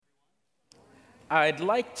I'd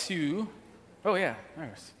like to,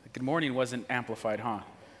 good morning wasn't amplified, huh?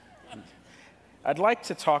 I'd like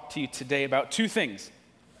to talk to you today about two things.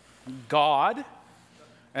 God,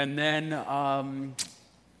 and then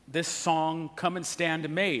this song, Come and Stand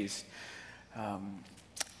Amazed.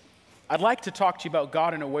 I'd like to talk to you about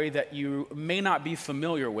God in a way that you may not be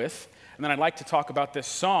familiar with, and then I'd like to talk about this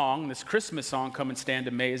song, this Christmas song, Come and Stand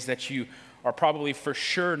Amazed, that you are probably for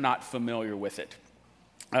sure not familiar with it.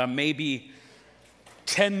 Maybe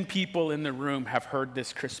 10 people in the room have heard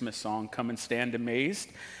this Christmas song, Come and Stand Amazed.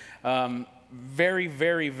 Very,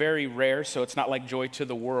 very, very rare, so it's not like Joy to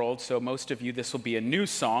the World. So most of you, this will be a new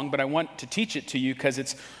song, but I want to teach it to you because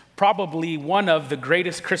it's probably one of the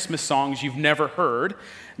greatest Christmas songs you've never heard.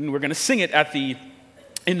 And we're going to sing it at the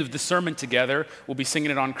end of the sermon together. We'll be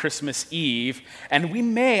singing it on Christmas Eve. And we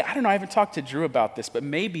may, I haven't talked to Drew about this, but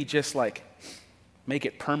maybe just like make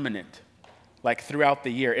it permanent, like throughout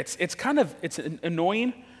the year. It's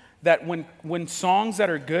annoying that when songs that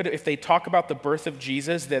are good, if they talk about the birth of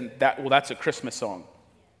Jesus, then that's a Christmas song.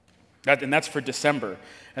 And that's for December.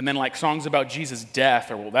 And then like songs about Jesus'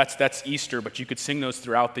 death, that's Easter, but you could sing those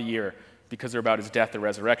throughout the year because they're about his death or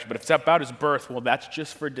resurrection. But if it's about his birth, that's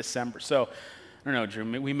just for December. So, I don't know,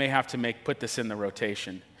 Drew, we may have to put this in the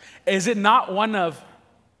rotation. Is it not one of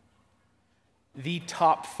the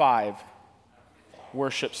top 5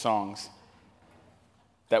 worship songs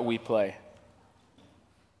that we play?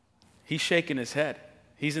 He's shaking his head.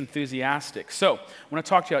 He's enthusiastic. So, I want to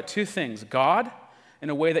talk to you about two things. God, in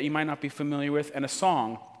a way that you might not be familiar with, and a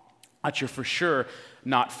song that you're for sure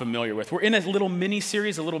not familiar with. We're in a little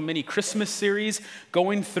mini-series, a little mini Christmas series,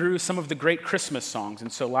 going through some of the great Christmas songs.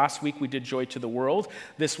 And so last week we did Joy to the World.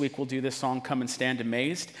 This week we'll do this song, Come and Stand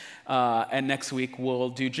Amazed. And next week we'll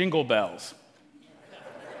do Jingle Bells.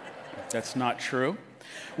 That's not true.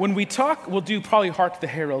 When we talk, we'll do probably Hark the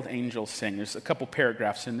Herald Angels Sing. There's a couple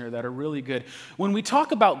paragraphs in there that are really good. When we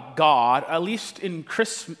talk about God, at least in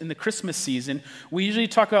the Christmas season, we usually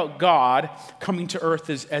talk about God coming to earth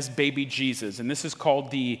as baby Jesus. And this is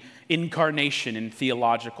called the incarnation in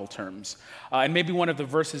theological terms. And maybe one of the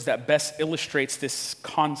verses that best illustrates this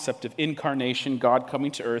concept of incarnation, God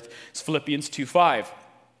coming to earth, is Philippians 2:5.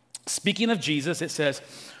 Speaking of Jesus, it says,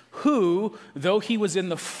 who, though he was in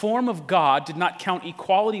the form of God, did not count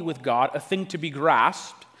equality with God a thing to be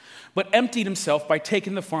grasped, but emptied himself by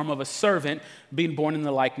taking the form of a servant, being born in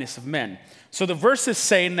the likeness of men. So the verse is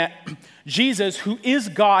saying that Jesus, who is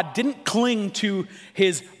God, didn't cling to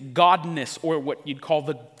his godness, or what you'd call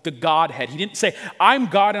the Godhead. He didn't say, I'm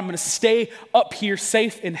God, I'm going to stay up here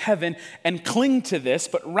safe in heaven and cling to this,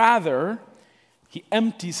 but rather he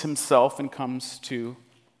empties himself and comes to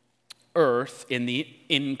earth in the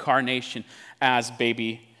incarnation as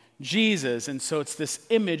baby Jesus. And so it's this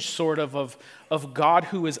image sort of God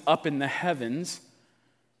who is up in the heavens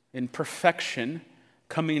in perfection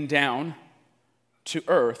coming down to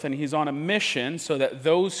earth. And he's on a mission so that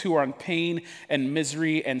those who are in pain and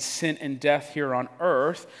misery and sin and death here on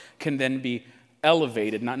earth can then be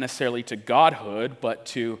elevated, not necessarily to godhood, but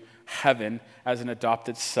to heaven as an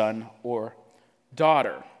adopted son or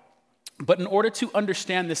daughter. But in order to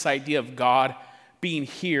understand this idea of God being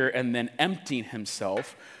here and then emptying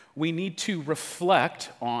himself, we need to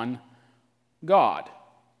reflect on God.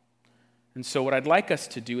 And so what I'd like us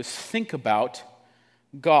to do is think about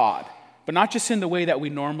God, but not just in the way that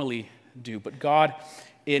we normally do, but God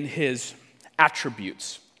in his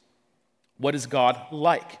attributes. What is God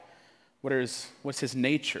like? What's his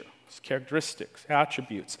nature? Characteristics,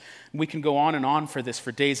 attributes. We can go on and on for this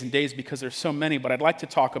for days and days because there's so many, but I'd like to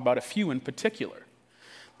talk about a few in particular.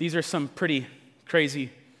 These are some pretty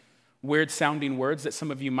crazy, weird-sounding words that some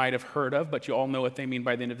of you might have heard of, but you all know what they mean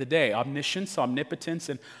by the end of the day. Omniscience, omnipotence,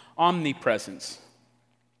 and omnipresence.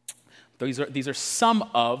 These are some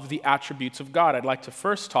of the attributes of God. I'd like to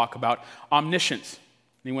first talk about omniscience.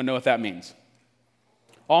 Anyone know what that means?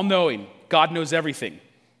 All-knowing. God knows everything.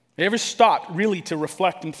 Have you ever stopped really to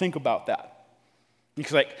reflect and think about that?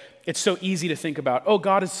 Because it's so easy to think about, oh,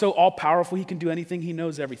 God is so all-powerful, he can do anything, he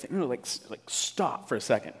knows everything. No, stop for a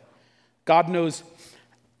second. God knows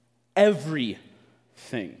everything.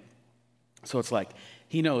 So it's like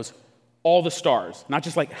he knows all the stars, not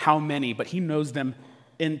just like how many, but he knows them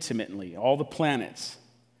intimately, all the planets.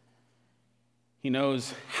 He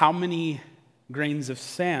knows how many grains of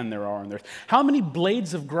sand there are on the earth, how many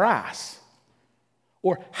blades of grass.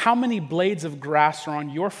 Or how many blades of grass are on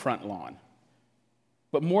your front lawn?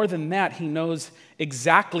 But more than that, he knows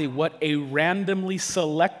exactly what a randomly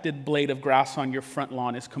selected blade of grass on your front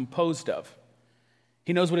lawn is composed of.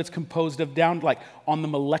 He knows what it's composed of down on the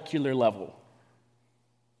molecular level.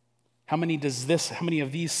 How many of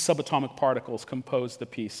these subatomic particles compose the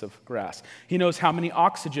piece of grass? He knows how many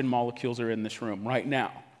oxygen molecules are in this room right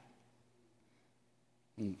now.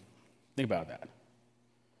 Think about that.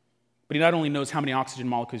 But he not only knows how many oxygen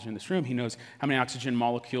molecules are in this room, he knows how many oxygen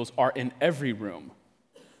molecules are in every room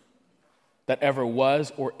that ever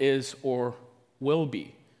was or is or will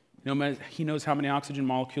be. He knows how many oxygen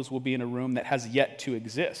molecules will be in a room that has yet to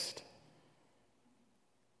exist.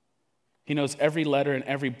 He knows every letter in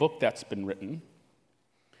every book that's been written.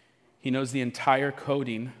 He knows the entire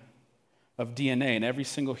coding of DNA in every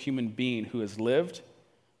single human being who has lived,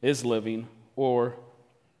 is living, or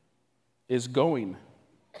is going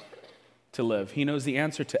to live. He knows the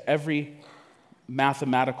answer to every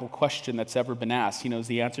mathematical question that's ever been asked. He knows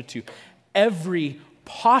the answer to every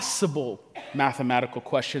possible mathematical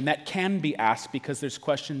question that can be asked, because there's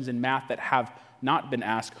questions in math that have not been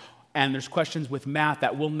asked, and there's questions with math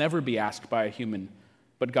that will never be asked by a human,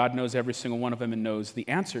 but God knows every single one of them and knows the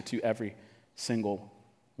answer to every single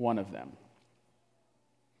one of them.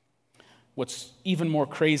 What's even more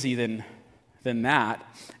crazy than that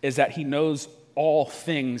is that he knows all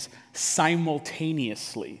things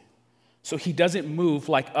simultaneously. So he doesn't move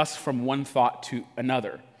like us from one thought to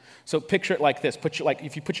another. So picture it like this.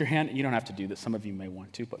 If you put your hand, you don't have to do this, some of you may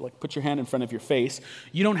want to, but put your hand in front of your face.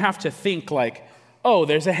 You don't have to think like, oh,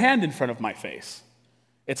 there's a hand in front of my face.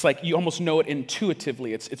 It's like you almost know it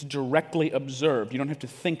intuitively. It's directly observed. You don't have to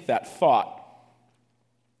think that thought.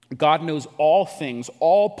 God knows all things,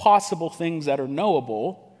 all possible things that are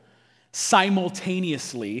knowable,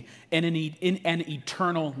 simultaneously in an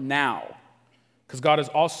eternal now. Because God is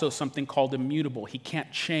also something called immutable. He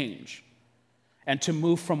can't change. And to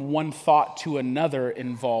move from one thought to another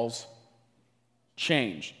involves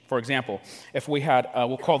change. For example, if we had,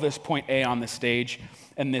 we'll call this point A on the stage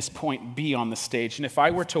and this point B on the stage. And if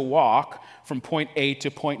I were to walk from point A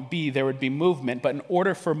to point B, there would be movement. But in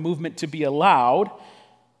order for movement to be allowed,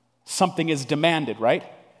 something is demanded, right?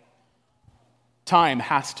 Time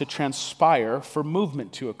has to transpire for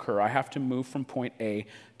movement to occur. I have to move from point A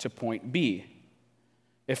to point B.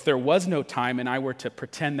 If there was no time and I were to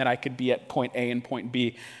pretend that I could be at point A and point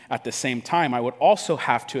B at the same time, I would also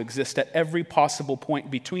have to exist at every possible point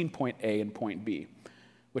between point A and point B,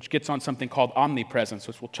 which gets on something called omnipresence,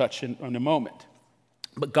 which we'll touch in a moment.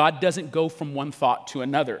 But God doesn't go from one thought to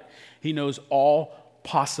another. He knows all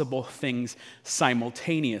possible things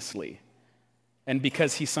simultaneously. And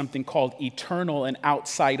because he's something called eternal and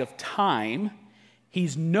outside of time,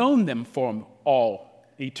 he's known them from all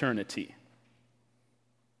eternity.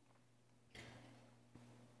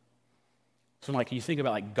 So you think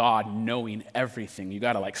about God knowing everything, you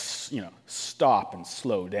got to stop and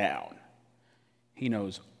slow down. He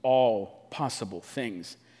knows all possible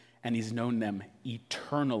things, and he's known them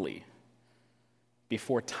eternally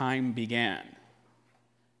before time began,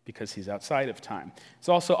 because he's outside of time. He's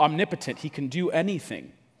also omnipotent. He can do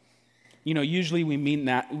anything. Usually we mean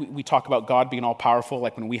that, we talk about God being all-powerful,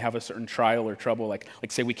 like when we have a certain trial or trouble, like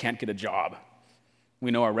say we can't get a job.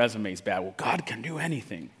 We know our resume is bad. Well, God can do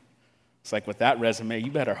anything. It's like with that resume,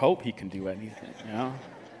 you better hope he can do anything,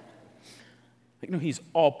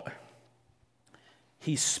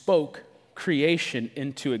 he spoke creation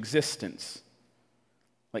into existence.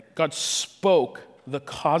 God spoke the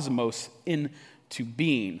cosmos into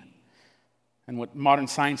being. And what modern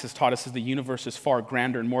science has taught us is the universe is far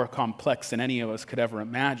grander and more complex than any of us could ever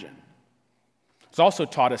imagine. It's also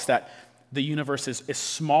taught us that the universe is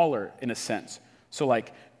smaller in a sense. So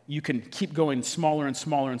you can keep going smaller and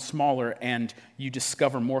smaller and smaller, and you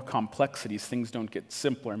discover more complexities. Things don't get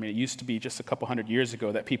simpler. It used to be just a couple hundred years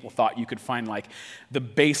ago that people thought you could find the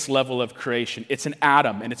base level of creation. It's an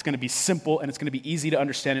atom, and it's going to be simple, and it's going to be easy to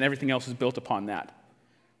understand, and everything else is built upon that.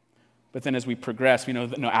 But then as we progress, we know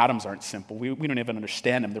that atoms aren't simple. We don't even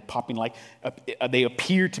understand them. They're popping they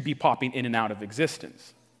appear to be popping in and out of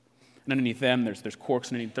existence. And underneath them, there's quarks,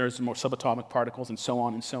 and underneath there's more subatomic particles, and so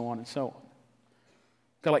on and so on and so on.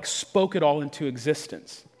 God spoke it all into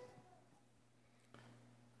existence.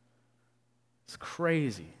 It's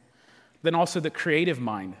crazy. Then also the creative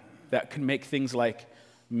mind that can make things like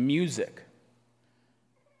music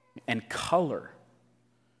and color.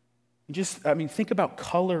 Think about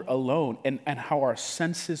color alone and how our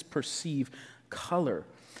senses perceive color.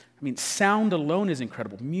 Sound alone is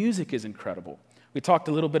incredible. Music is incredible. We talked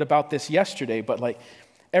a little bit about this yesterday, but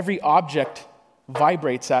every object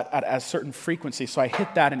vibrates at a certain frequency, so I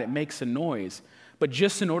hit that and it makes a noise. But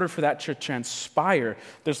just in order for that to transpire,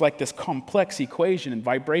 there's like this complex equation and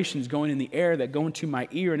vibrations going in the air that go into my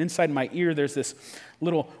ear. And inside my ear, there's this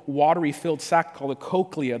little watery filled sac called a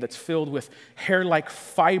cochlea that's filled with hair-like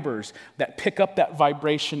fibers that pick up that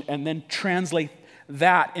vibration and then translate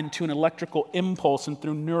that into an electrical impulse, and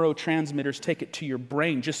through neurotransmitters take it to your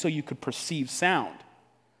brain just so you could perceive sound.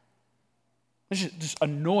 It's just a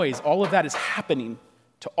noise. All of that is happening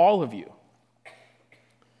to all of you.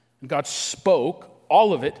 And God spoke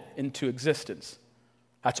all of it into existence.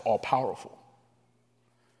 That's all powerful.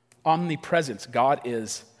 Omnipresence. God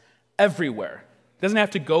is everywhere. He doesn't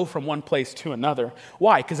have to go from one place to another.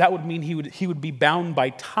 Why? Because that would mean he would be bound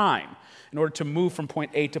by time. In order to move from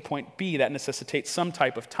point A to point B, that necessitates some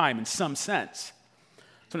type of time in some sense.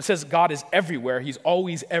 So when it says God is everywhere, he's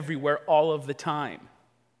always everywhere all of the time.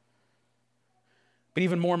 But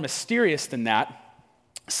even more mysterious than that,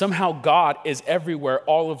 somehow God is everywhere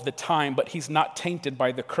all of the time, but he's not tainted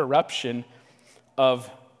by the corruption of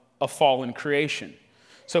a fallen creation.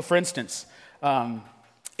 So for instance,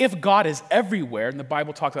 if God is everywhere, and the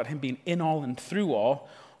Bible talks about him being in all and through all,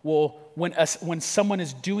 well, when someone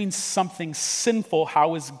is doing something sinful,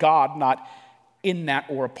 how is God not in that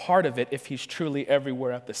or a part of it if he's truly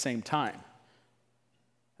everywhere at the same time?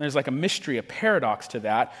 There's like a mystery, a paradox to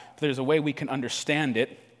that. There's a way we can understand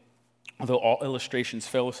it, although all illustrations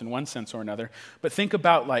fail us in one sense or another. But think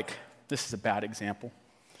about, like, this is a bad example.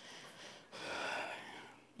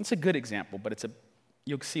 It's a good example, but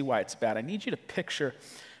you'll see why it's bad. I need you to picture,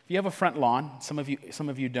 if you have a front lawn, some of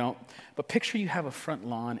you don't, but picture you have a front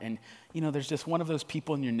lawn and, there's just one of those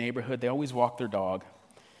people in your neighborhood, they always walk their dog.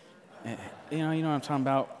 And, you know what I'm talking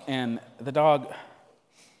about? And the dog,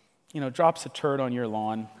 drops a turd on your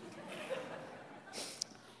lawn.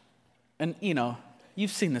 And,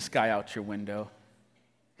 you've seen this guy out your window.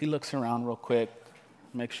 He looks around real quick,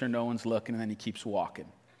 makes sure no one's looking, and then he keeps walking.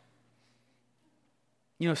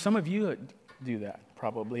 Some of you do that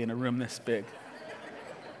probably in a room this big.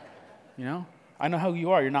 I know how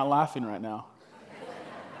you are. You're not laughing right now.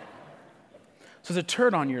 So there's a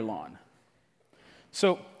turd on your lawn.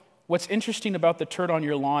 So what's interesting about the turd on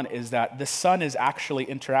your lawn is that the sun is actually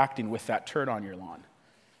interacting with that turd on your lawn.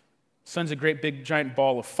 The sun's a great big giant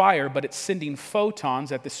ball of fire, but it's sending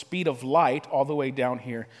photons at the speed of light all the way down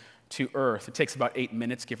here to Earth. It takes about 8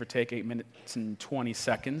 minutes, give or take 8 minutes and 20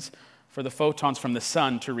 seconds, for the photons from the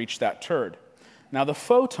sun to reach that turd. Now the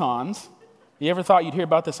photons, you ever thought you'd hear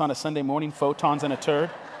about this on a Sunday morning, photons and a turd?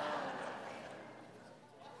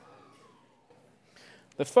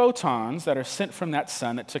 The photons that are sent from that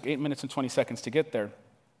sun that took 8 minutes and 20 seconds to get there,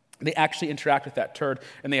 they actually interact with that turd,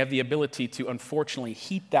 and they have the ability to, unfortunately,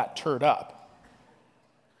 heat that turd up.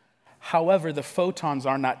 However, the photons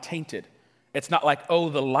are not tainted. It's not like,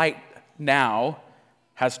 the light now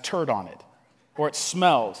has turd on it, or it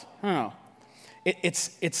smells. No.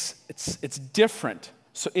 It's different.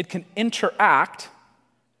 So it can interact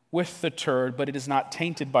with the turd, but it is not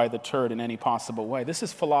tainted by the turd in any possible way. This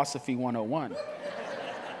is philosophy 101.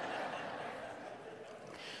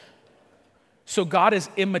 So God is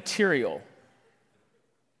immaterial.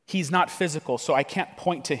 He's not physical, so I can't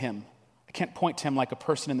point to him. I can't point to him like a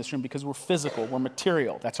person in this room because we're physical, we're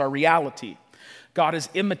material. That's our reality. God is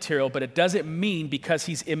immaterial, but it doesn't mean because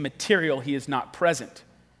he's immaterial, he is not present.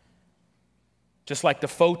 Just like the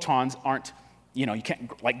photons aren't, you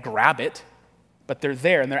can't grab it, but they're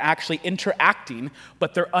there and they're actually interacting,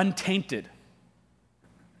 but they're untainted.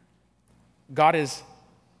 God is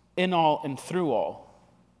in all and through all,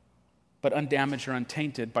 but undamaged or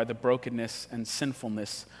untainted by the brokenness and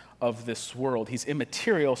sinfulness of this world. He's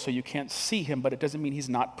immaterial, so you can't see him, but it doesn't mean he's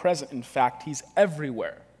not present. In fact, he's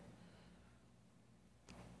everywhere.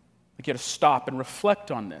 You got to stop and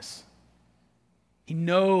reflect on this. He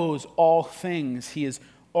knows all things. He is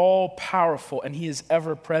all-powerful, and he is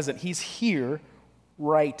ever-present. He's here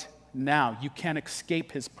right now. You can't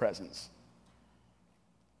escape his presence.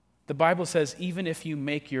 The Bible says, even if you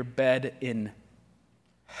make your bed in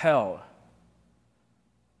hell,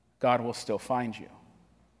 God will still find you.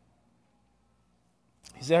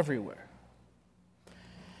 He's everywhere.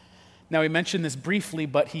 Now, we mentioned this briefly,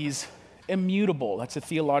 but he's immutable. That's a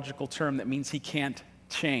theological term that means he can't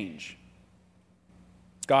change.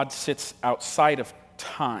 God sits outside of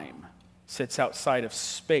time, sits outside of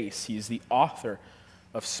space. He's the author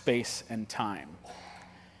of space and time.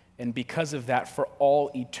 And because of that, for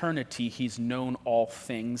all eternity, he's known all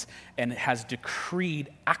things and has decreed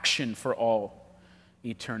action for all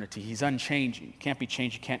eternity. He's unchanging. He can't be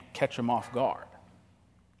changed. You can't catch him off guard.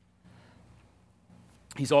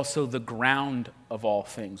 He's also the ground of all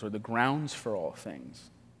things, or the grounds for all things.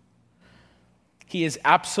 He is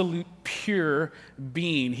absolute pure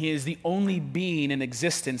being. He is the only being in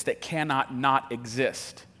existence that cannot not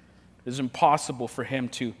exist. It is impossible for him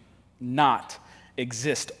to not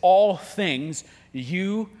exist. All things,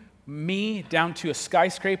 you, me, down to a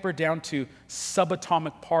skyscraper, down to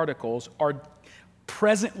subatomic particles, are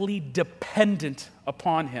presently dependent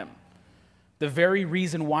upon him. The very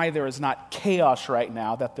reason why there is not chaos right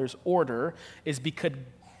now, that there's order, is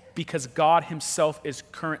because God himself is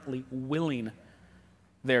currently willing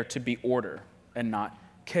there to be order and not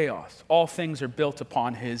chaos. All things are built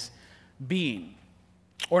upon his being.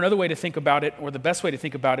 Or another way to think about it, or the best way to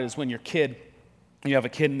think about it, is when you have a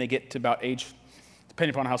kid and they get to about age,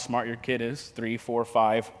 depending upon how smart your kid is, 3, 4,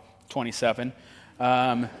 5, 27,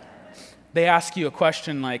 they ask you a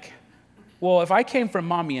question like, well, if I came from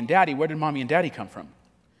mommy and daddy, where did mommy and daddy come from?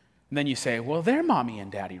 And then you say, well, they're mommy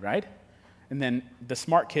and daddy, right? And then the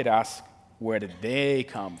smart kid asks, where did they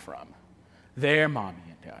come from? Their mommy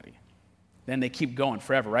and daddy. Then they keep going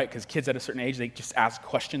forever, right? Because kids at a certain age, they just ask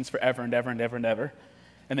questions forever and ever and ever and ever.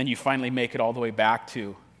 And then you finally make it all the way back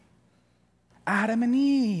to Adam and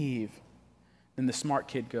Eve. Then the smart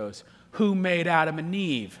kid goes, who made Adam and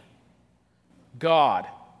Eve? God.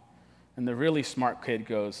 And the really smart kid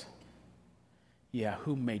goes, yeah,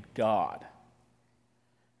 who made God?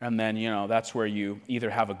 And then, that's where you either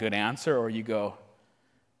have a good answer or you go,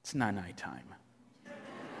 it's not nighttime.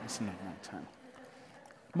 It's not nighttime.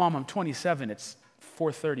 Mom, I'm 27. It's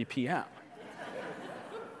 4:30 p.m.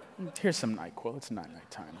 Here's some NyQuil. It's not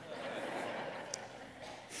nighttime.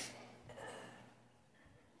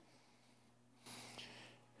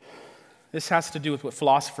 This has to do with what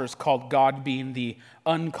philosophers called God being the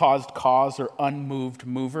uncaused cause or unmoved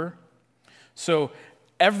mover. So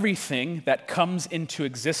everything that comes into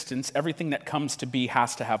existence, everything that comes to be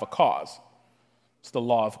has to have a cause. It's the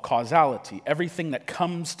law of causality. Everything that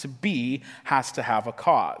comes to be has to have a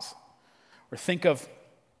cause. Or think of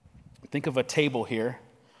a table here,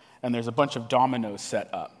 and there's a bunch of dominoes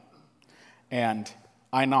set up. And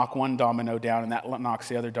I knock one domino down, and that knocks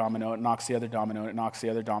the other domino, it knocks the other domino, and it knocks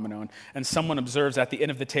the other domino. And someone observes at the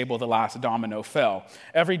end of the table the last domino fell.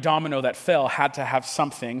 Every domino that fell had to have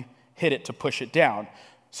something hit it to push it down.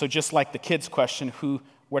 So just like the kid's question,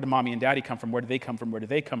 where did mommy and daddy come from? Where do they come from? Where do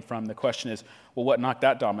they come from? The question is, well, what knocked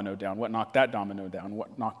that domino down? What knocked that domino down?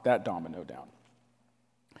 What knocked that domino down?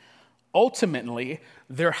 Ultimately,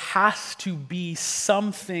 there has to be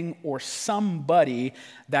something or somebody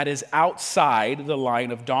that is outside the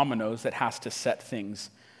line of dominoes that has to set things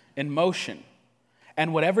in motion.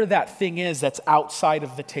 And whatever that thing is that's outside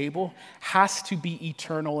of the table has to be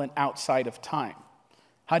eternal and outside of time.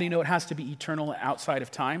 How do you know it has to be eternal and outside of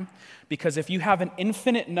time? Because if you have an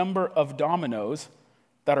infinite number of dominoes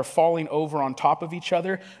that are falling over on top of each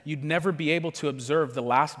other, you'd never be able to observe the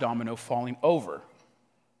last domino falling over.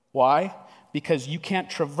 Why? Because you can't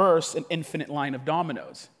traverse an infinite line of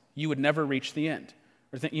dominoes. You would never reach the end.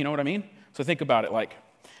 You know what I mean? So think about it like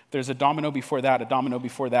there's a domino before that, a domino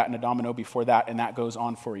before that, and a domino before that, and that goes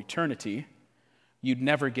on for eternity. You'd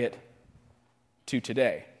never get to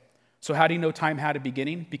today. So how do you know time had a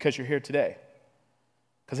beginning? Because you're here today.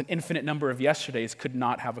 Because an infinite number of yesterdays could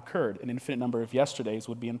not have occurred. An infinite number of yesterdays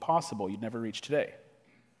would be impossible. You'd never reach today.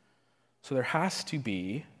 So there has to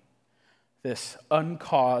be this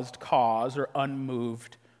uncaused cause or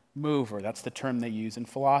unmoved mover. That's the term they use in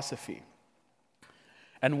philosophy.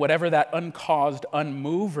 And whatever that uncaused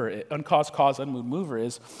cause, unmoved mover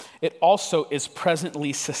is, it also is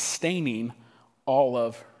presently sustaining all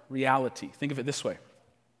of reality. Think of it this way.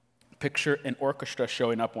 Picture an orchestra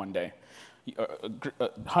showing up one day,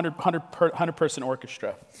 100-person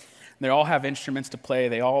orchestra. They all have instruments to play.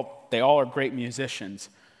 They all are great musicians,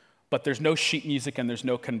 but there's no sheet music and there's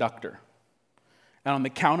no conductor. And on the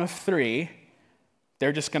count of 3,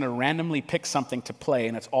 they're just going to randomly pick something to play,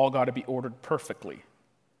 and it's all got to be ordered perfectly.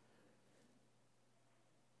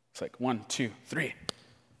 It's like 1, 2, 3.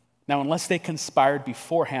 Now, unless they conspired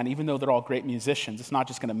beforehand, even though they're all great musicians, it's not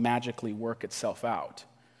just going to magically work itself out.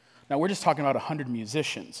 Now, we're just talking about 100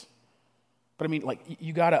 musicians. But I mean,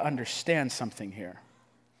 you got to understand something here.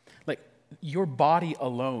 Your body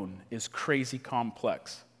alone is crazy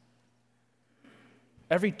complex.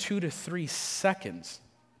 Every 2 to 3 seconds,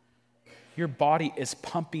 your body is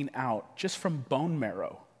pumping out, just from bone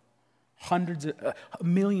marrow,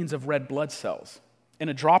 millions of red blood cells. In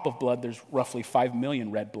a drop of blood, there's roughly 5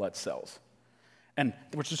 million red blood cells. And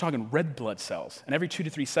we're just talking red blood cells. And every 2 to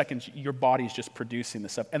 3 seconds, your body's just producing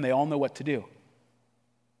this stuff. And they all know what to do.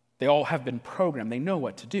 They all have been programmed. They know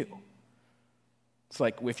what to do. It's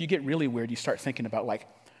like, if you get really weird, you start thinking about,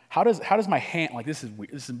 how does my hand, like this is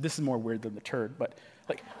weird, this is more weird than the turd, but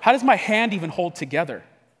like how does my hand even hold together?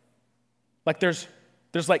 Like there's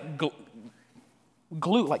like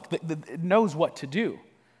glue, like it knows what to do.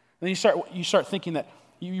 And then you start thinking that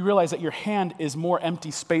you realize that your hand is more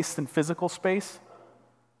empty space than physical space.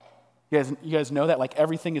 You guys know that? Like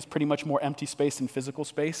everything is pretty much more empty space than physical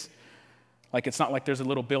space. Like it's not like there's a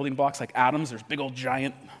little building blocks like atoms. There's big old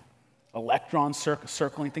giant electrons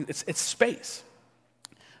circling things. It's space.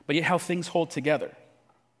 But yet how things hold together.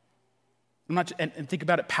 And think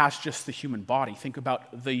about it past just the human body. Think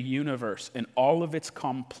about the universe and all of its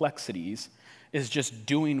complexities is just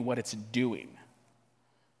doing what it's doing.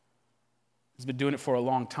 It's been doing it for a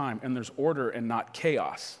long time, and there's order and not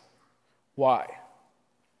chaos. Why?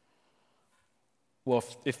 Well,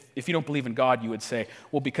 if you don't believe in God, you would say,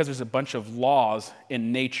 well, because there's a bunch of laws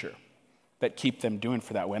in nature that keep them doing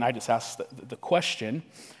for that way. And I just ask the question,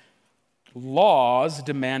 laws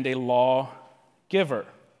demand a lawgiver.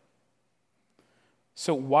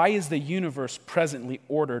 So why is the universe presently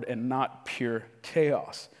ordered and not pure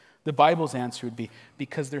chaos? The Bible's answer would be,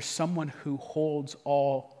 because there's someone who holds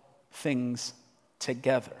all things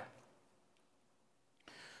together.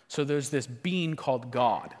 So there's this being called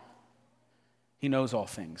God. He knows all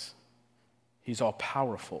things. He's all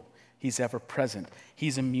powerful. He's ever present.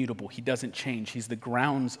 He's immutable. He doesn't change. He's the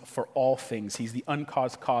grounds for all things. He's the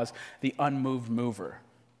uncaused cause, the unmoved mover.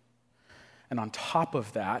 And on top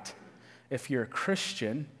of that, if you're a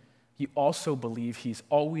Christian, you also believe he's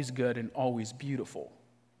always good and always beautiful.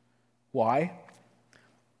 Why?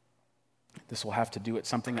 This will have to do with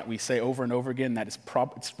something that we say over and over again that is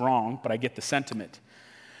it's wrong, but I get the sentiment.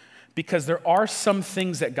 Because there are some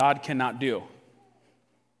things that God cannot do.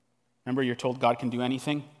 Remember, you're told God can do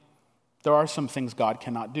anything? There are some things God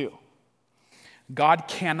cannot do. God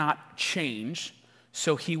cannot change,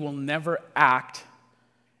 so he will never act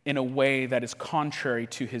in a way that is contrary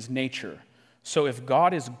to his nature. So if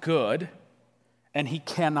God is good and he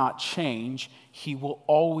cannot change, he will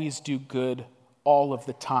always do good all of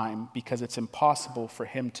the time because it's impossible for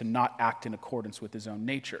him to not act in accordance with his own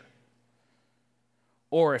nature.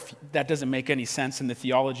 Or if that doesn't make any sense and the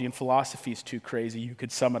theology and philosophy is too crazy, you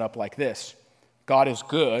could sum it up like this. God is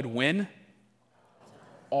good when?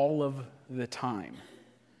 All of the time.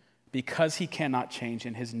 Because he cannot change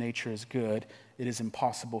and his nature is good, it is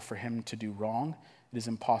impossible for him to do wrong. It is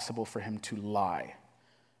impossible for him to lie.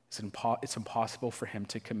 It's impossible for him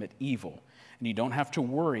to commit evil. And you don't have to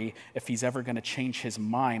worry if he's ever going to change his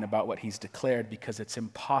mind about what he's declared because it's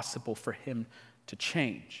impossible for him to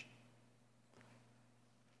change.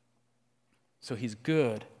 So he's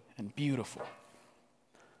good and beautiful.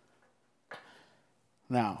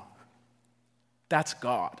 Now, that's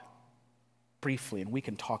God, briefly, and we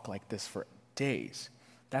can talk like this for days.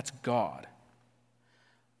 That's God.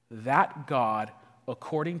 That God,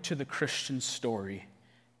 according to the Christian story,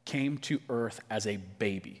 came to earth as a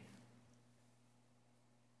baby.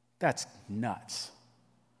 That's nuts.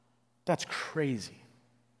 That's crazy.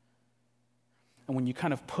 And when you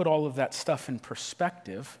kind of put all of that stuff in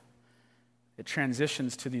perspective, it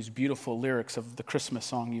transitions to these beautiful lyrics of the Christmas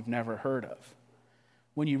song you've never heard of.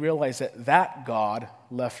 When you realize that God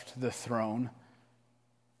left the throne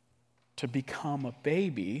to become a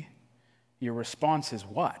baby, your response is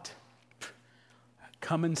what?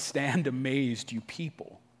 Come and stand amazed, you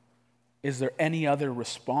people. Is there any other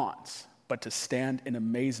response but to stand in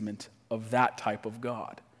amazement of that type of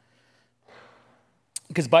God?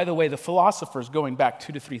 Because, by the way, the philosophers going back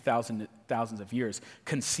 2,000 to 3,000 thousands of years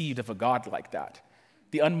conceived of a God like that.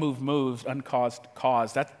 The unmoved moves, uncaused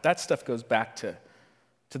cause, that stuff goes back to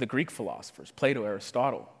the Greek philosophers, Plato,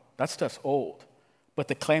 Aristotle. That stuff's old. But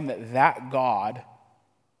the claim that God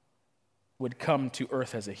would come to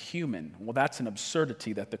earth as a human, well, that's an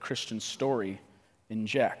absurdity that the Christian story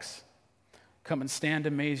injects. Come and stand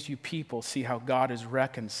amazed, you people, see how God is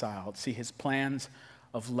reconciled, see his plans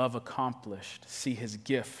of love accomplished, see his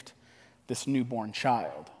gift, this newborn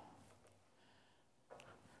child.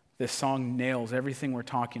 This song nails everything we're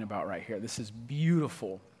talking about right here. This is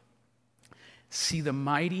beautiful. See the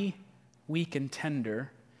mighty, weak, and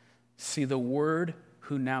tender. See the word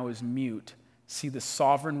who now is mute. See the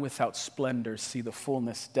sovereign without splendor. See the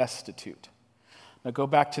fullness destitute. Now go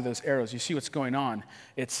back to those arrows. You see what's going on.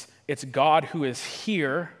 It's God who is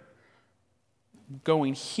here,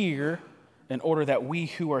 going here, in order that we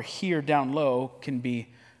who are here down low can be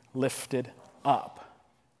lifted up.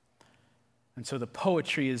 And so the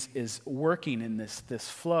poetry is working in this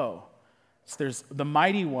flow. So there's the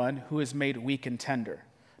mighty one who is made weak and tender.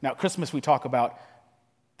 Now, at Christmas we talk about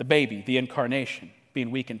the baby, the incarnation.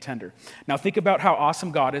 being weak and tender. Now think about how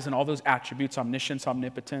awesome God is and all those attributes, omniscience,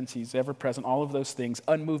 omnipotence, he's ever present, all of those things,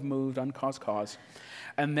 unmoved, moved, uncaused, cause.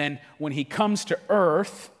 And then when he comes to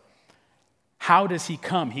earth, how does he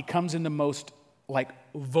come? He comes in the most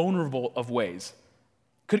vulnerable of ways.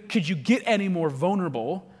 Could you get any more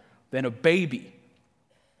vulnerable than a baby?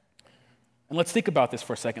 And let's think about this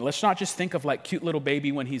for a second. Let's not just think of cute little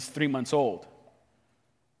baby when he's 3 months old.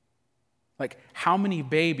 How many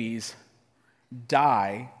babies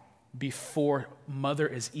die before mother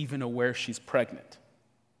is even aware she's pregnant?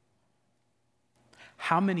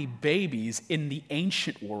 How many babies in the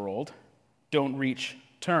ancient world don't reach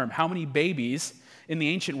term? How many babies in the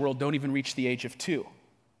ancient world don't even reach the age of 2?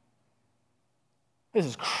 This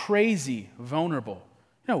is crazy vulnerable.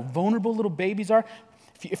 You know how vulnerable little babies are?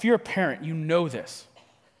 If you're a parent, you know this.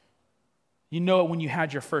 You know it when you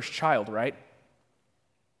had your first child, right?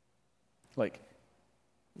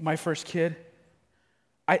 My first kid,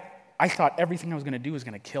 I thought everything I was going to do was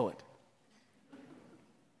going to kill it.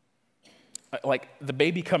 The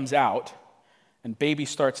baby comes out, and baby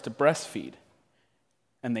starts to breastfeed,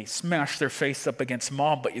 and they smash their face up against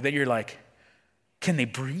mom, but then you're like, can they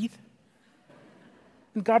breathe?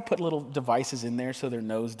 And God put little devices in there so their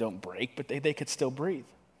nose don't break, but they could still breathe.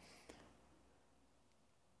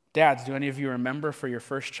 Dads, do any of you remember for your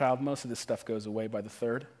first child, most of this stuff goes away by the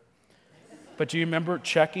third, but do you remember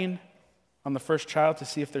checking on the first child to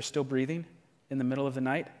see if they're still breathing in the middle of the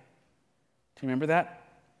night? Do you remember that?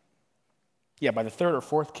 Yeah, by the third or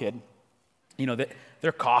fourth kid,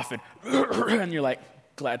 they're coughing, and you're like,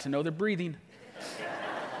 glad to know they're breathing.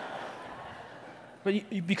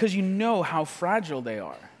 But because you know how fragile they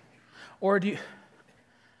are. Or do you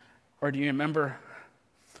remember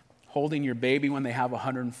holding your baby when they have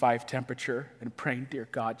 105 temperature and praying, dear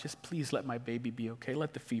God, just please let my baby be okay.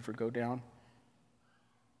 Let the fever go down.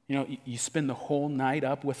 You spend the whole night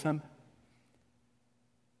up with them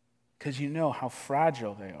because you know how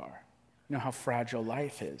fragile they are. You know how fragile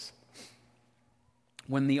life is.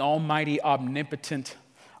 When the almighty, omnipotent,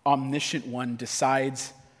 omniscient one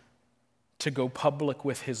decides to go public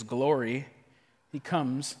with his glory, he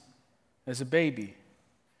comes as a baby.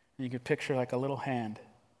 And you can picture a little hand.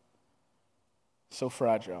 So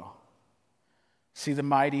fragile. See the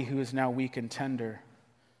mighty who is now weak and tender.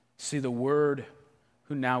 See the word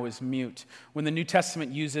who now is mute. When the New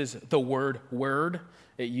Testament uses the word,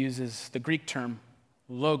 it uses the Greek term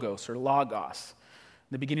logos or logos.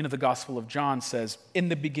 The beginning of the Gospel of John says, in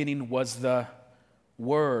the beginning was the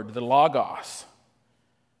Word, the logos.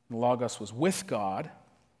 The logos was with God.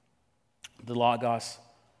 The logos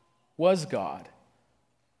was God.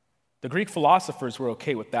 The Greek philosophers were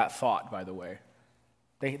okay with that thought, by the way.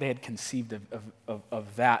 They had conceived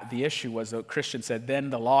of that. The issue was that Christians said, then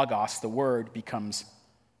the logos, the Word, becomes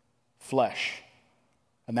flesh.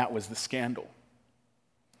 And that was the scandal.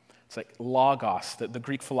 It's logos. The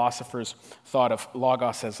Greek philosophers thought of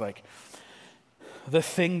logos as the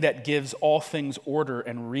thing that gives all things order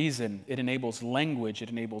and reason. It enables language. It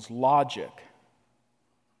enables logic.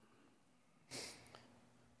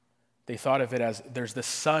 They thought of it as there's the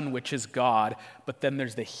sun, which is God, but then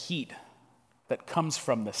there's the heat that comes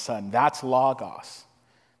from the sun. That's logos.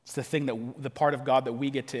 It's the thing the part of God that we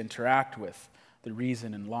get to interact with, the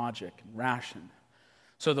reason and logic and ration.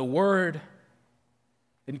 So the word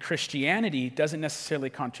in Christianity doesn't necessarily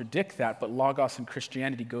contradict that, but logos in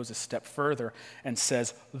Christianity goes a step further and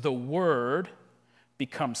says the word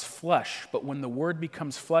becomes flesh. But when the word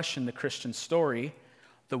becomes flesh in the Christian story,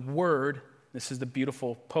 the word, this is the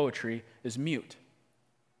beautiful poetry, is mute.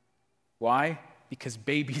 Why? Because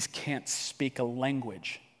babies can't speak a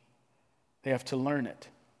language. They have to learn it.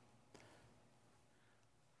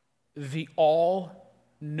 The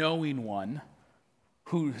all-knowing one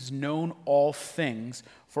who has known all things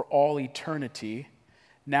for all eternity,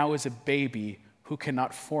 now is a baby who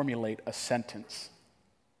cannot formulate a sentence.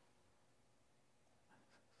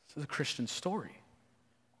 This is a Christian story.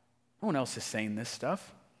 No one else is saying this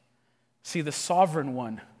stuff. See the sovereign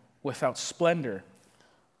one without splendor.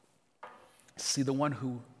 See the one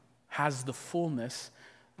who has the fullness,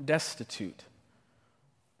 destitute.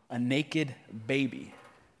 A naked baby.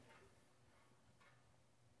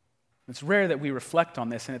 It's rare that we reflect on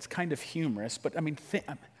this, and it's kind of humorous, but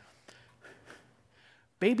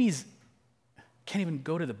babies can't even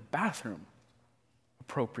go to the bathroom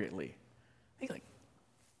appropriately. They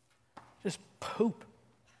just poop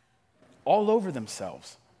all over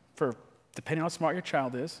themselves for, depending on how smart your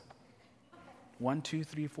child is, 1, 2,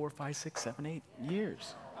 3, 4, 5, 6, 7, 8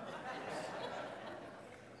 years.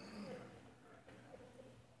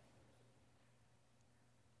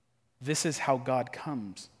 This is how God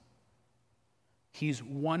comes. He's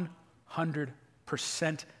 100%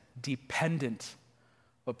 dependent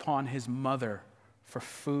upon his mother for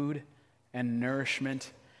food and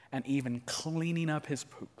nourishment and even cleaning up his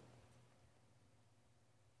poop.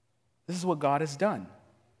 This is what God has done.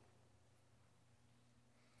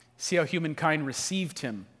 See how humankind received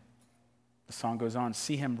him. The song goes on,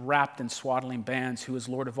 see him wrapped in swaddling bands, who is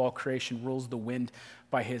Lord of all creation, rules the wind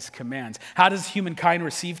by his commands. How does humankind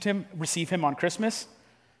receive him on Christmas?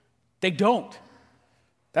 They don't.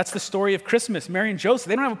 That's the story of Christmas. Mary and Joseph,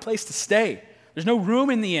 they don't have a place to stay. There's no room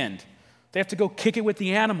in the end. They have to go kick it with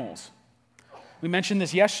the animals. We mentioned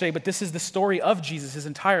this yesterday, but this is the story of Jesus, his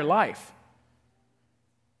entire life.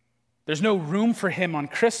 There's no room for him on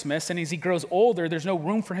Christmas, and as he grows older, there's no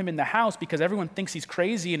room for him in the house because everyone thinks he's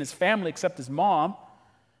crazy in his family except his mom.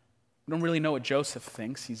 We don't really know what Joseph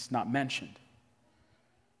thinks. He's not mentioned.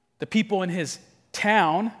 The people in his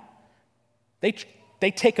town, they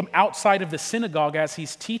take him outside of the synagogue as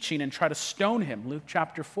he's teaching and try to stone him, Luke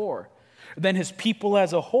chapter 4. Then his people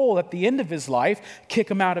as a whole, at the end of his life, kick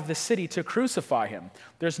him out of the city to crucify him.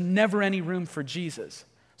 There's never any room for Jesus.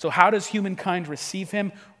 So how does humankind receive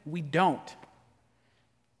him? We don't.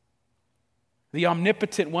 The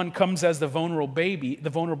omnipotent one comes as the vulnerable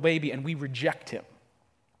baby, and we reject him.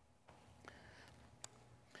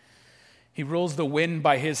 He rules the wind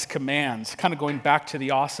by his commands, kind of going back to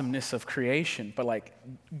the awesomeness of creation. But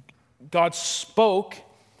God spoke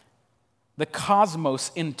the cosmos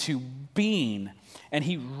into being, and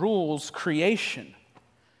he rules creation.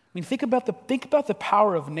 I mean, think about the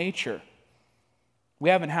power of nature. We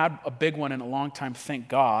haven't had a big one in a long time, thank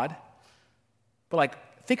God. But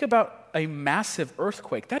think about a massive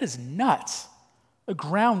earthquake. That is nuts. The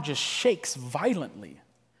ground just shakes violently.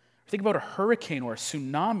 Think about a hurricane or a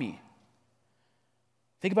tsunami.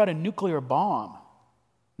 Think about a nuclear bomb.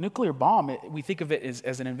 Nuclear bomb, we think of it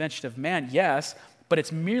as an invention of man, yes, but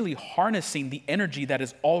it's merely harnessing the energy that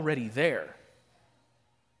is already there.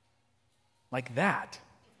 Like that.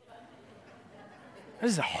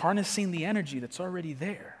 This is harnessing the energy that's already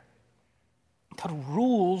there. God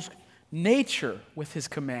rules nature with his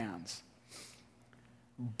commands.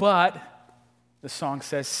 But, the song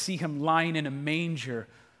says, see him lying in a manger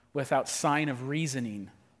without sign of reasoning.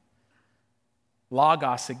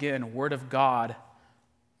 Logos, again, word of God,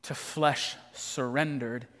 to flesh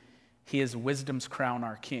surrendered. He is wisdom's crown,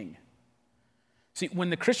 our king. See, when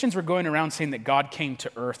the Christians were going around saying that God came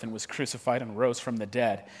to earth and was crucified and rose from the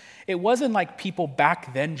dead, it wasn't like people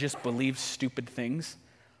back then just believed stupid things.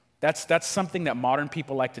 That's something that modern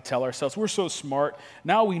people like to tell ourselves. We're so smart.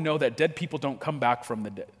 Now we know that dead people don't come back from the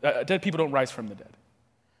dead. Dead people don't rise from the dead.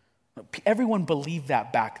 Everyone believed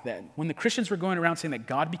that back then. When the Christians were going around saying that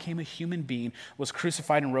God became a human being, was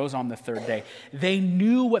crucified and rose on the third day, they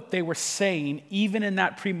knew what they were saying, even in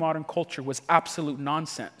that pre-modern culture, was absolute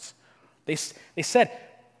nonsense. They said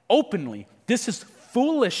openly, this is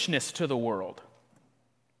foolishness to the world.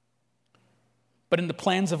 But in the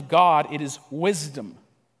plans of God, it is wisdom.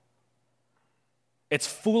 It's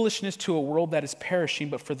foolishness to a world that is perishing,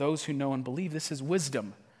 but for those who know and believe, this is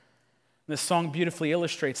wisdom. This song beautifully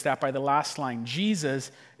illustrates that by the last line.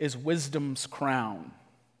 Jesus is wisdom's crown.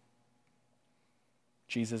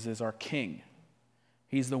 Jesus is our king.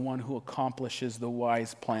 He's the one who accomplishes the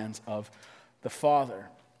wise plans of the Father.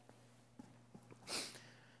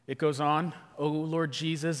 It goes on, O Lord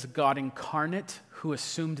Jesus, God incarnate, who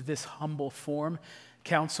assumed this humble form,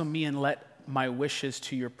 counsel me and let my wishes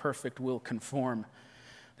to your perfect will conform.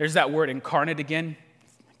 There's that word incarnate again.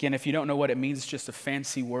 Again, if you don't know what it means, it's just a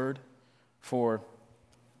fancy word for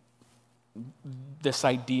this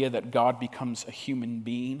idea that God becomes a human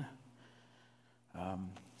being.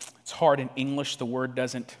 It's hard in English. The word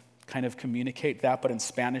doesn't kind of communicate that, but in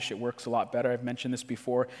Spanish it works a lot better. I've mentioned this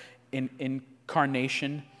before.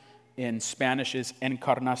 Incarnation in Spanish is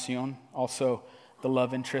encarnación, also the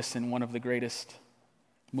love interest in one of the greatest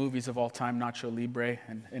movies of all time, Nacho Libre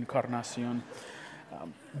and Encarnación.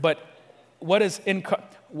 But what is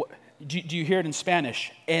do you hear it in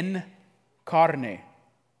Spanish? En carne,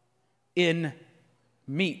 in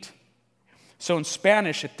meat. So in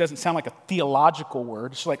Spanish, it doesn't sound like a theological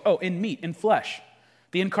word. It's like, in meat, in flesh.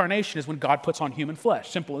 The incarnation is when God puts on human flesh.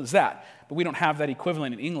 Simple as that. But we don't have that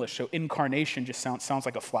equivalent in English, so incarnation just sounds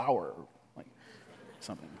like a flower, or like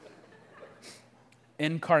something.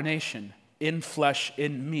 Incarnation, in flesh,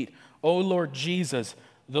 in meat. O Lord Jesus,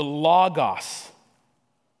 the Logos,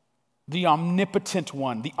 the omnipotent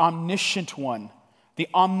one, the omniscient one, the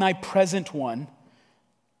omnipresent one,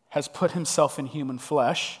 has put himself in human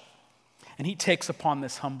flesh, and he takes upon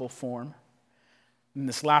this humble form. And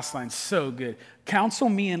this last line's so good. Counsel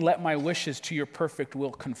me and let my wishes to your perfect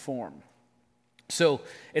will conform. So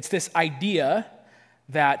it's this idea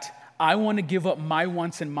that I want to give up my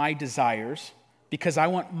wants and my desires because I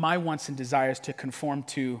want my wants and desires to conform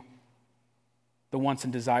to the wants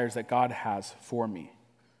and desires that God has for me.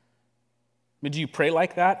 I mean, do you pray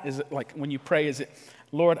like that? Is it like when you pray, is it,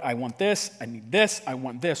 Lord, I want this, I need this, I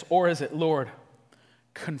want this? Or is it, Lord,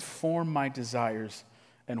 conform my desires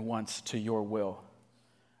and wants to your will?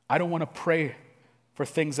 I don't want to pray for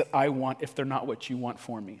things that I want if they're not what you want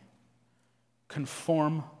for me.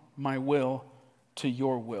 Conform my will to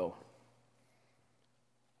your will.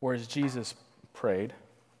 Or as Jesus prayed,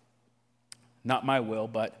 not my will,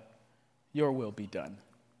 but your will be done.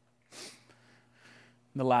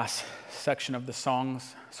 In the last section of the song,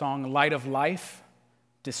 Light of Life,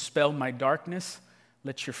 dispel my darkness,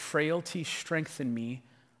 let your frailty strengthen me,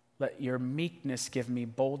 let your meekness give me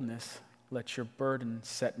boldness, let your burden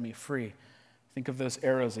set me free. Think of those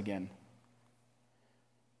arrows again.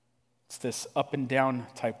 It's this up and down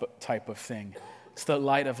type of thing. It's the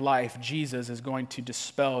light of life. Jesus is going to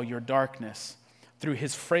dispel your darkness. Through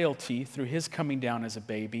his frailty, through his coming down as a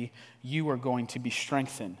baby, you are going to be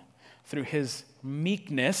strengthened. Through his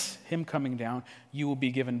meekness, him coming down, you will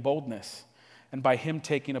be given boldness. And by him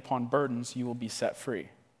taking upon burdens, you will be set free.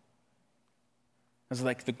 It's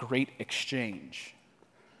like the great exchange.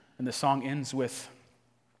 And the song ends with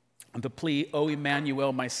the plea, O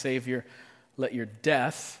Emmanuel, my Savior, let your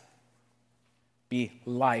death be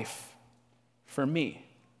life for me.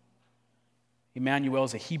 Emmanuel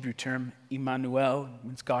is a Hebrew term. Emmanuel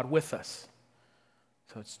means God with us.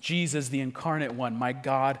 So it's Jesus, the incarnate one, my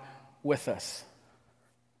God with us.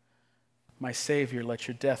 My Savior, let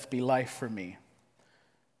your death be life for me.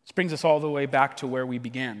 This brings us all the way back to where we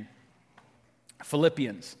began.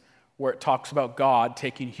 Philippians, where it talks about God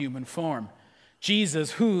taking human form.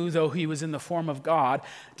 Jesus, who, though he was in the form of God,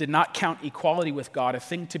 did not count equality with God a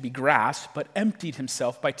thing to be grasped, but emptied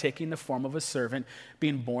himself by taking the form of a servant,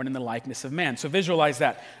 being born in the likeness of man. So visualize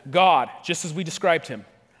that. God, just as we described him,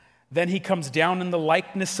 then he comes down in the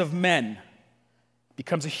likeness of men,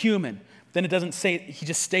 becomes a human. Then it doesn't say he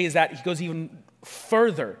just stays that, he goes even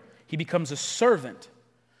further. He becomes a servant.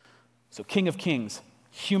 So King of Kings,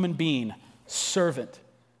 human being, servant.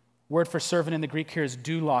 Word for servant in the Greek here is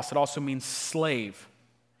doulos. It also means slave.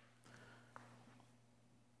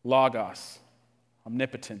 Logos,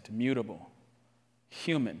 omnipotent, immutable,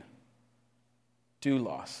 human,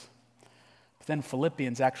 doulos. But then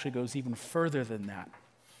Philippians actually goes even further than that.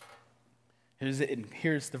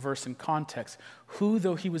 Here's the verse in context. Who,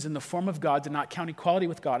 though he was in the form of God, did not count equality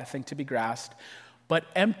with God a thing to be grasped, but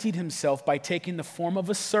emptied himself by taking the form of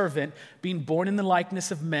a servant, being born in the likeness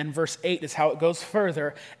of men. Verse 8 is how it goes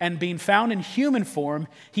further. And being found in human form,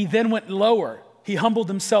 he then went lower. He humbled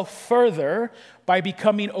himself further by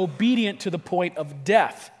becoming obedient to the point of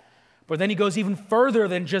death. But then he goes even further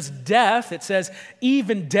than just death. It says,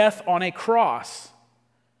 even death on a cross.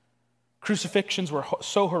 Crucifixions were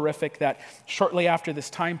so horrific that shortly after this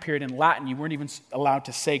time period in Latin, you weren't even allowed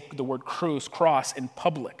to say the word cross, in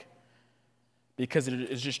public. Because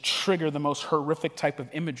it just triggered the most horrific type of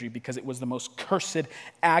imagery, because it was the most cursed,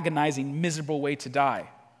 agonizing, miserable way to die.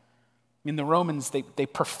 I mean, the Romans, they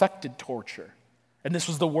perfected torture. And this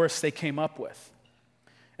was the worst they came up with.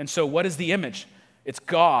 And so what is the image? It's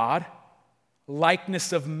God,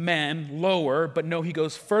 likeness of men, lower, but no, he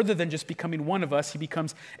goes further than just becoming one of us. He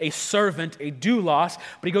becomes a servant, a doulos,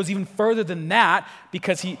 but he goes even further than that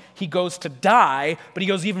because he goes to die, but he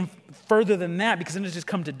goes even further than that because he doesn't just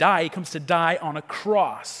come to die, he comes to die on a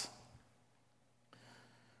cross.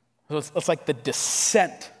 So it's like the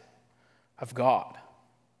descent of God.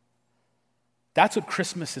 That's what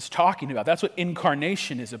Christmas is talking about. That's what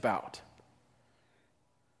incarnation is about.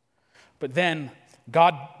 But then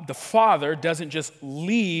God the Father doesn't just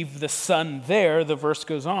leave the Son there, the verse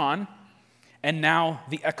goes on, and now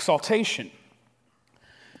the exaltation.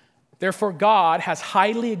 Therefore God has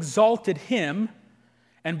highly exalted him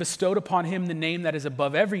and bestowed upon him the name that is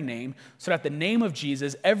above every name, so that at the name of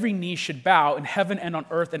Jesus every knee should bow in heaven and on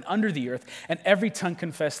earth and under the earth, and every tongue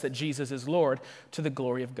confess that Jesus is Lord, to the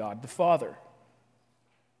glory of God the Father.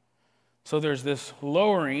 So there's this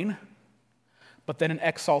lowering, but then an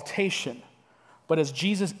exaltation. But as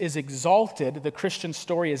Jesus is exalted, the Christian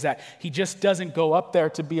story is that he just doesn't go up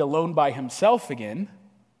there to be alone by himself again.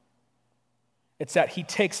 It's that he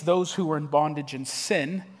takes those who were in bondage and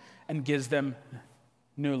sin and gives them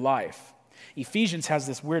new life. Ephesians has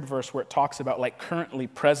this weird verse where it talks about like currently,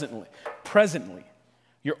 presently,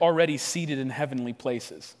 you're already seated in heavenly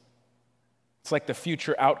places. It's like the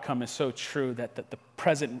future outcome is so true that the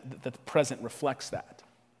present reflects that.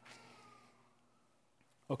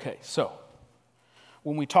 Okay, so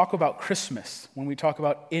When we talk about Christmas, when we talk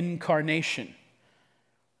about incarnation,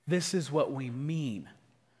 this is what we mean.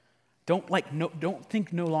 Don't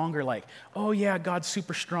think no longer like, oh yeah, God's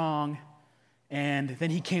super strong, and then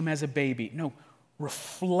he came as a baby. No,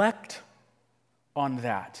 reflect on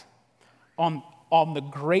that, on the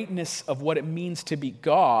greatness of what it means to be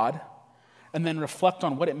God, and then reflect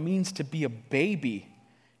on what it means to be a baby,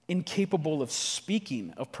 incapable of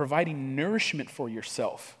speaking, of providing nourishment for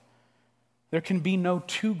yourself. There can be no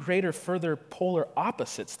two greater, further polar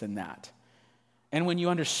opposites than that. And when you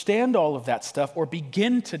understand all of that stuff, or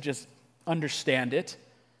begin to just understand it,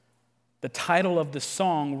 the title of the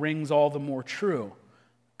song rings all the more true.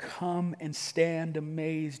 Come and stand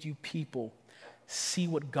amazed, you people. See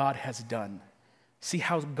what God has done. See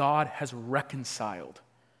how God has reconciled.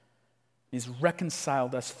 He's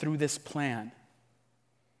reconciled us through this plan.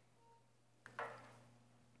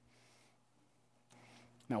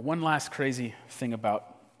 Now, one last crazy thing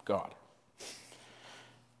about God.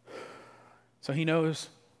 So he knows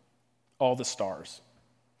all the stars,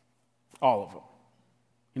 all of them.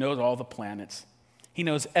 He knows all the planets. He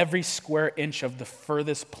knows every square inch of the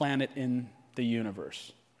furthest planet in the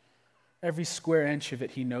universe. Every square inch of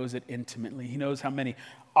it, he knows it intimately. He knows how many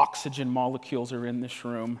oxygen molecules are in this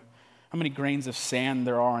room, how many grains of sand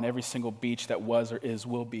there are on every single beach that was or is,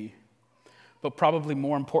 will be. But probably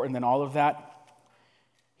more important than all of that,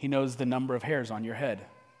 he knows the number of hairs on your head.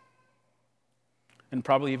 And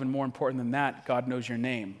probably even more important than that, God knows your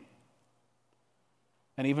name.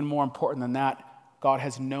 And even more important than that, God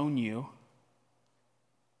has known you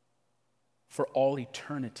for all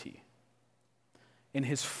eternity. In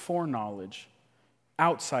his foreknowledge,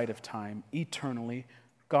 outside of time, eternally,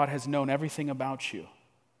 God has known everything about you.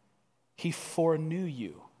 He foreknew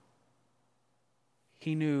you.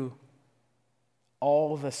 He knew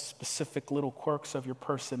all the specific little quirks of your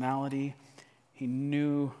personality. He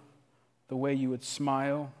knew the way you would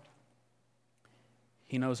smile.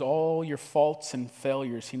 He knows all your faults and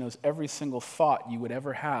failures. He knows every single thought you would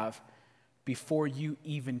ever have before you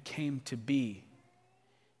even came to be.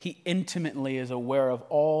 He intimately is aware of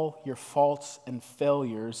all your faults and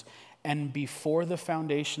failures. And before the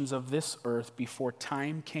foundations of this earth, before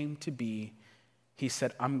time came to be, he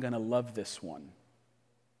said, I'm going to love this one.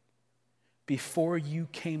 Before you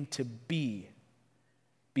came to be,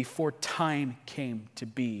 before time came to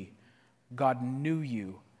be, God knew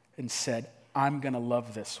you and said, I'm going to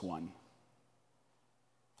love this one.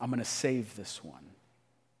 I'm going to save this one.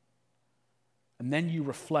 And then you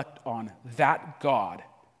reflect on that God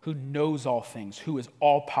who knows all things, who is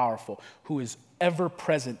all-powerful, who is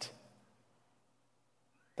ever-present.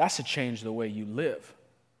 That's to change the way you live.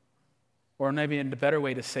 Or maybe a better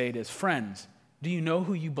way to say it is, friends, do you know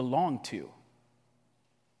who you belong to?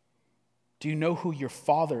 Do you know who your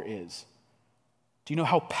Father is? Do you know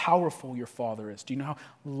how powerful your Father is? Do you know how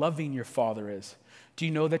loving your Father is? Do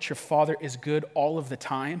you know that your Father is good all of the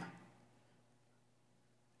time?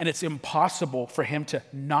 And it's impossible for him to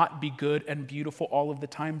not be good and beautiful all of the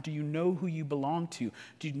time. Do you know who you belong to?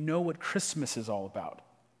 Do you know what Christmas is all about?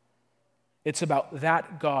 It's about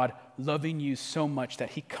that God loving you so much that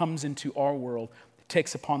he comes into our world,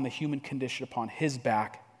 takes upon the human condition upon his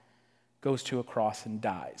back, goes to a cross and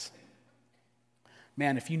dies.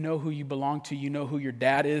 Man, if you know who you belong to, you know who your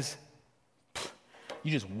dad is, you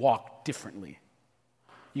just walk differently.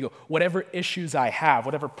 You go, whatever issues I have,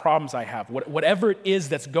 whatever problems I have, whatever it is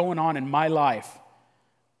that's going on in my life,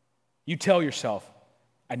 you tell yourself,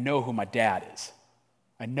 I know who my dad is.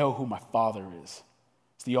 I know who my Father is.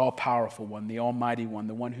 It's the all-powerful one, the almighty one,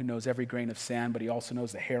 the one who knows every grain of sand, but he also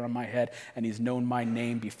knows the hair on my head, and he's known my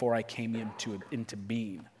name before I came into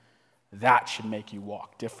being. That should make you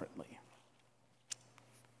walk differently.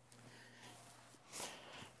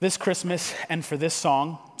 This Christmas and for this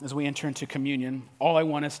song, as we enter into communion, all I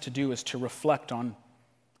want us to do is to reflect on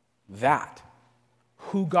that.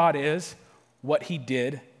 Who God is, what he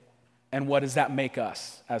did, and what does that make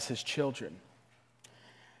us as his children.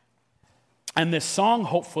 And this song,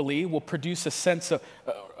 hopefully, will produce a sense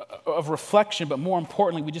of reflection, but more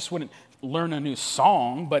importantly, we just wouldn't learn a new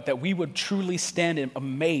song, but that we would truly stand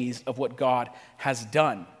amazed of what God has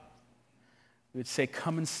done. We would say,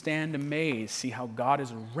 come and stand amazed, see how God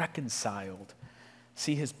is reconciled,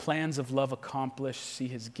 see his plans of love accomplished, see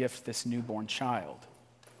his gift, this newborn child.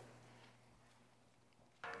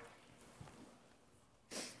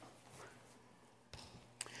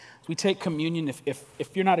 As we take communion, if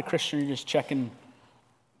you're not a Christian, you're just checking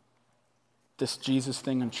this Jesus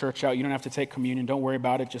thing in church out, you don't have to take communion. Don't worry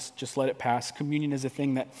about it. Just let it pass. Communion is a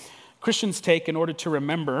thing that Christians take in order to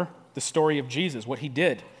remember the story of Jesus, what he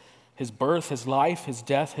did. His birth, his life, his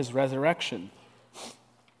death, his resurrection.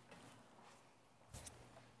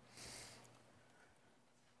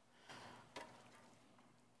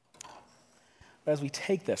 But as we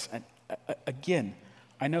take this, and again,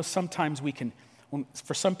 I know sometimes we can,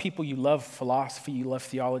 for some people you love philosophy, you love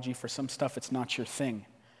theology, for some stuff it's not your thing.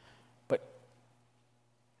 But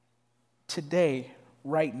today,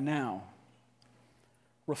 right now,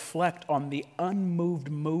 reflect on the unmoved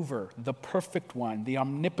mover, the perfect one, the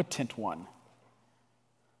omnipotent one,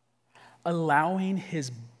 allowing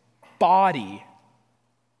his body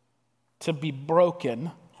to be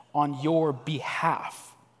broken on your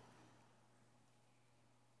behalf.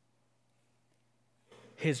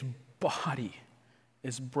 His body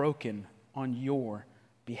is broken on your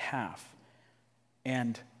behalf.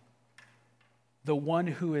 And the one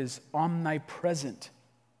who is omnipresent,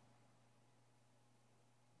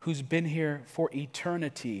 who's been here for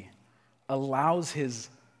eternity, allows his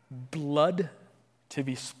blood to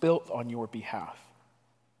be spilt on your behalf.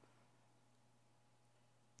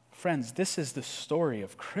 Friends, this is the story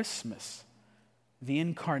of Christmas, the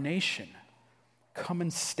incarnation. Come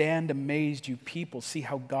and stand amazed, you people. See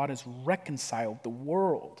how God has reconciled the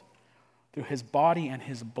world through his body and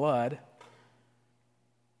his blood.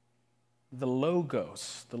 The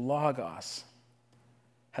Logos, the Logos,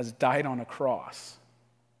 has died on a cross.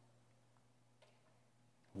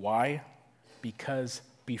 Why? Because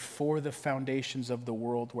before the foundations of the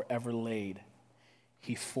world were ever laid,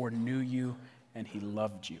 he foreknew you and he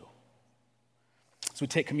loved you. As we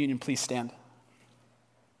take communion, please stand.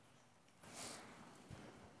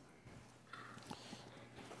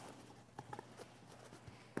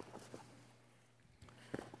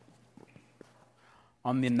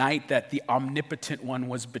 On the night that the omnipotent one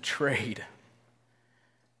was betrayed,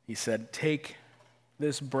 he said, "Take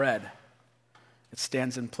this bread. It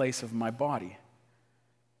stands in place of my body.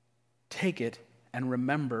 Take it and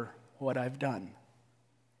remember what I've done."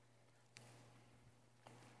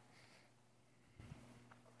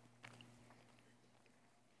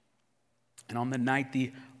 And on the night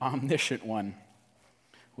the omniscient one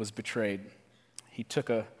was betrayed, he took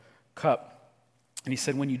a cup and he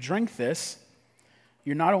said, "When you drink this,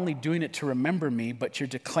 you're not only doing it to remember me, but you're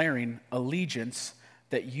declaring allegiance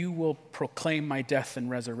that you will proclaim my death and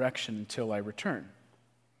resurrection until I return."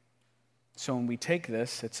 So when we take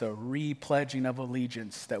this, it's a re-pledging of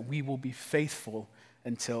allegiance that we will be faithful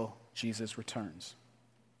until Jesus returns.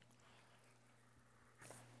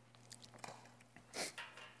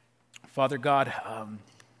 Father God,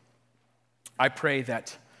 I pray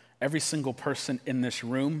that every single person in this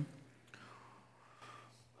room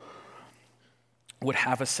would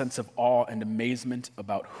have a sense of awe and amazement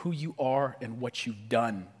about who you are and what you've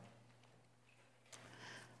done.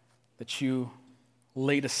 That you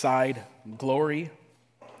laid aside glory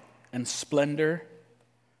and splendor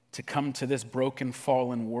to come to this broken,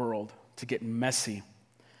 fallen world, to get messy.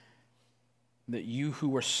 That you who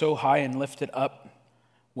were so high and lifted up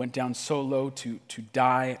went down so low to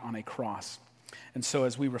die on a cross. And so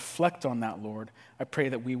as we reflect on that, Lord, I pray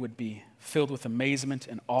that we would be filled with amazement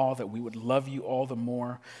and awe, that we would love you all the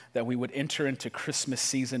more, that we would enter into Christmas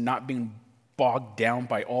season not being bogged down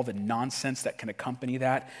by all the nonsense that can accompany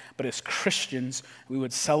that, but as Christians, we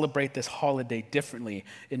would celebrate this holiday differently,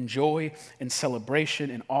 in joy, in celebration,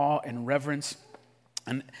 in awe, in reverence,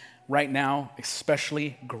 and right now,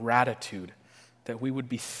 especially gratitude. That we would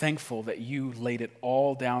be thankful that you laid it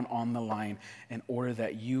all down on the line in order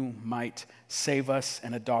that you might save us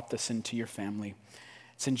and adopt us into your family.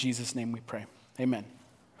 It's in Jesus' name we pray. Amen.